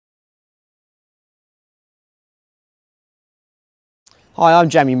Hi, I'm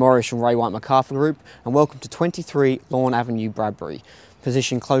Jamie Morris from Ray White MacArthur Group and welcome to 23 Lawn Avenue, Bradbury.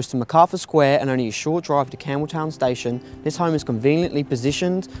 Positioned close to MacArthur Square and only a short drive to Campbelltown Station, this home is conveniently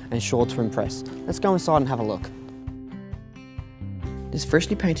positioned and sure to impress. Let's go inside and have a look. This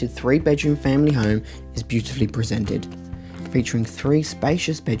freshly painted 3-bedroom family home is beautifully presented, featuring 3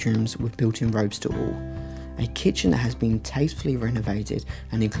 spacious bedrooms with built-in robes to all. A kitchen that has been tastefully renovated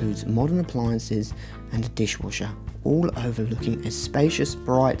and includes modern appliances and a dishwasher, all overlooking a spacious,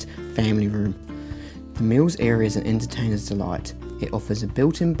 bright family room. The meals area is an entertainer's delight. It offers a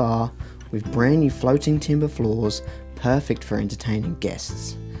built-in bar with brand new floating timber floors, perfect for entertaining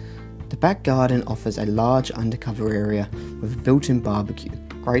guests. The back garden offers a large undercover area with a built-in barbecue,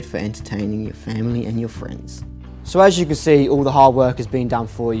 great for entertaining your family and your friends. So as you can see, all the hard work has been done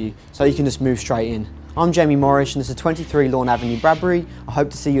for you, so you can just move straight in. I'm Jamie Morris and this is 23 Lawn Avenue, Bradbury. I hope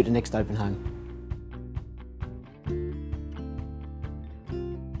to see you at the next open home.